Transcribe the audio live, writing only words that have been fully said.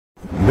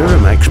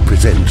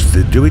presents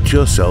the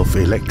do-it-yourself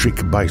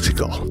electric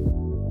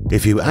bicycle.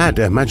 If you add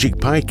a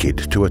MagicPie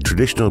kit to a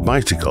traditional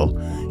bicycle,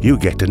 you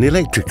get an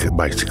electric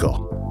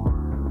bicycle.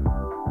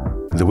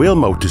 The wheel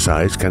motor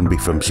size can be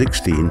from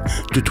 16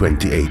 to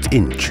 28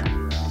 inch.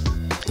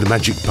 The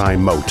MagicPie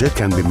motor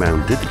can be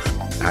mounted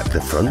at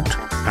the front,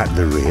 at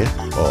the rear,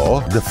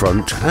 or the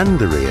front and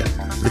the rear.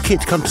 The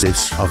kit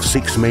consists of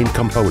 6 main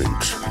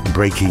components: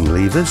 braking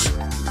levers,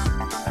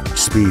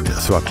 speed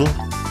throttle,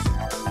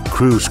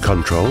 cruise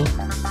control,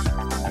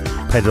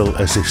 pedal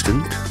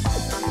assistant,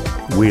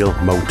 wheel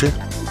motor,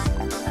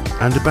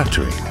 and a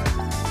battery.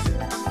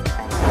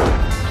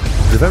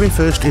 The very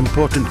first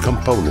important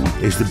component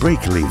is the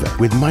brake lever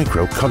with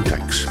micro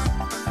contacts.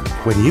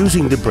 When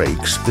using the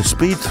brakes, the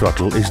speed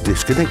throttle is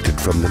disconnected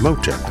from the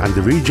motor and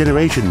the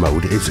regeneration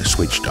mode is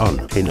switched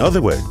on. In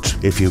other words,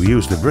 if you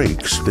use the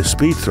brakes, the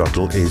speed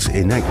throttle is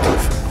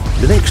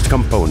inactive. The next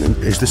component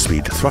is the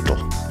speed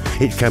throttle.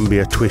 It can be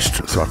a twist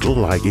throttle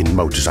like in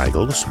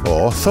motorcycles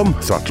or thumb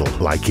throttle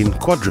like in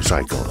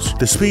quadricycles.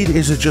 The speed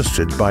is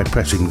adjusted by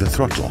pressing the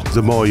throttle.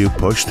 The more you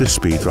push the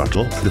speed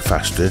throttle, the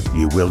faster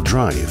you will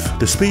drive.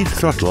 The speed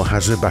throttle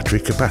has a battery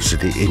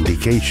capacity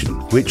indication,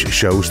 which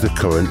shows the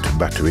current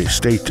battery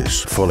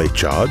status: fully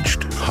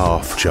charged,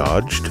 half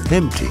charged,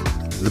 empty.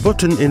 The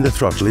button in the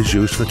throttle is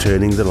used for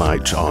turning the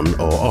lights on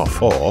or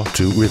off, or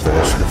to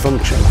reverse the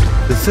function.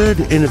 The third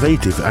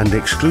innovative and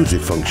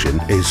exclusive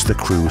function is the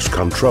cruise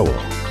control.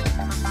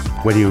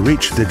 When you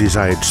reach the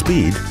desired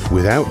speed,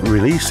 without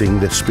releasing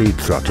the speed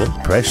throttle,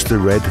 press the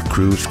red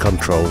cruise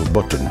control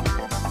button.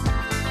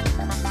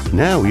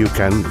 Now you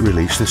can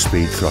release the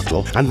speed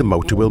throttle and the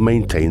motor will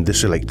maintain the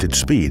selected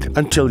speed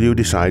until you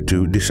decide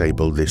to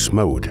disable this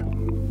mode.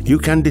 You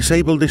can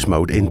disable this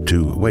mode in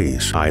 2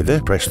 ways.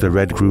 Either press the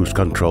red cruise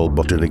control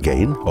button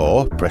again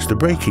or press the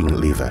braking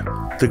lever.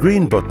 The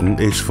green button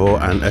is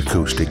for an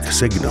acoustic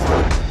signal.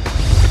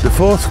 The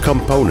fourth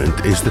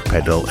component is the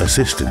pedal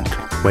assistant.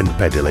 When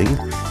pedaling,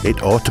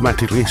 it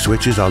automatically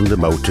switches on the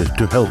motor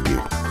to help you.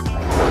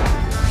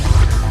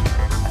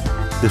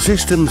 The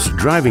system's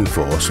driving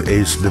force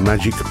is the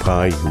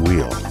MagicPie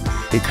wheel.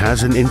 It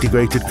has an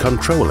integrated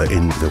controller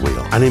in the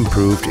wheel, an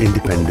improved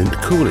independent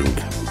cooling,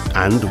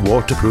 and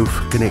waterproof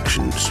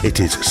connections. It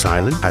is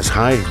silent, has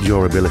high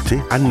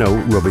durability and no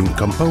rubbing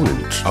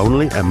components,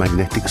 only a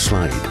magnetic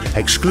slide.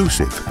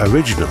 Exclusive,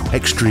 original,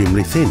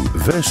 extremely thin,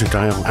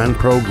 versatile and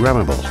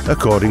programmable.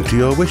 According to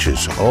your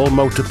wishes, all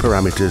motor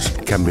parameters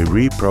can be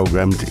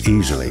reprogrammed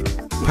easily.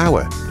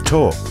 Power,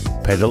 torque,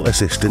 pedal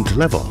assistant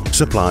level,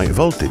 supply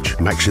voltage,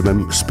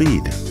 maximum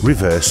speed,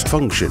 reverse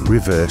function,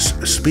 reverse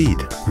speed,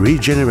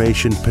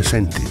 regeneration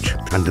percentage,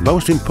 and the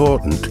most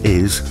important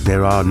is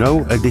there are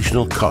no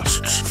additional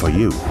costs for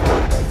you.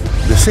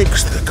 The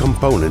sixth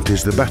component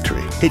is the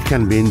battery. It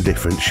can be in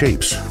different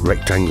shapes,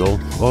 rectangle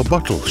or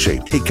bottle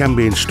shape. It can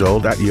be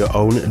installed at your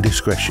own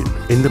discretion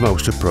in the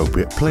most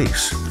appropriate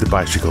place: the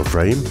bicycle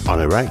frame,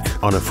 on a rack,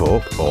 on a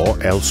fork or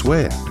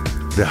elsewhere.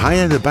 The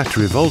higher the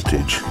battery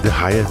voltage, the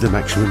higher the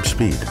maximum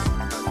speed.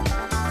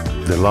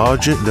 The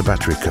larger the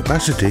battery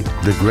capacity,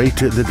 the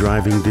greater the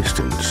driving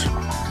distance.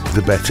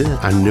 The better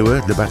and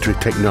newer the battery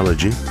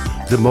technology,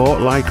 the more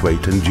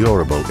lightweight and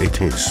durable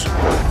it is.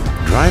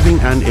 Driving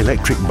an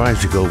electric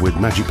bicycle with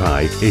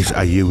MagicPie is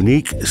a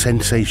unique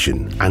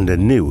sensation and a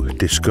new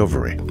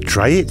discovery.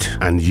 Try it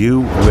and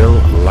you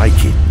will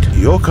like it.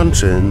 Your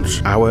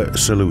concerns, our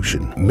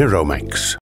solution. Miromax.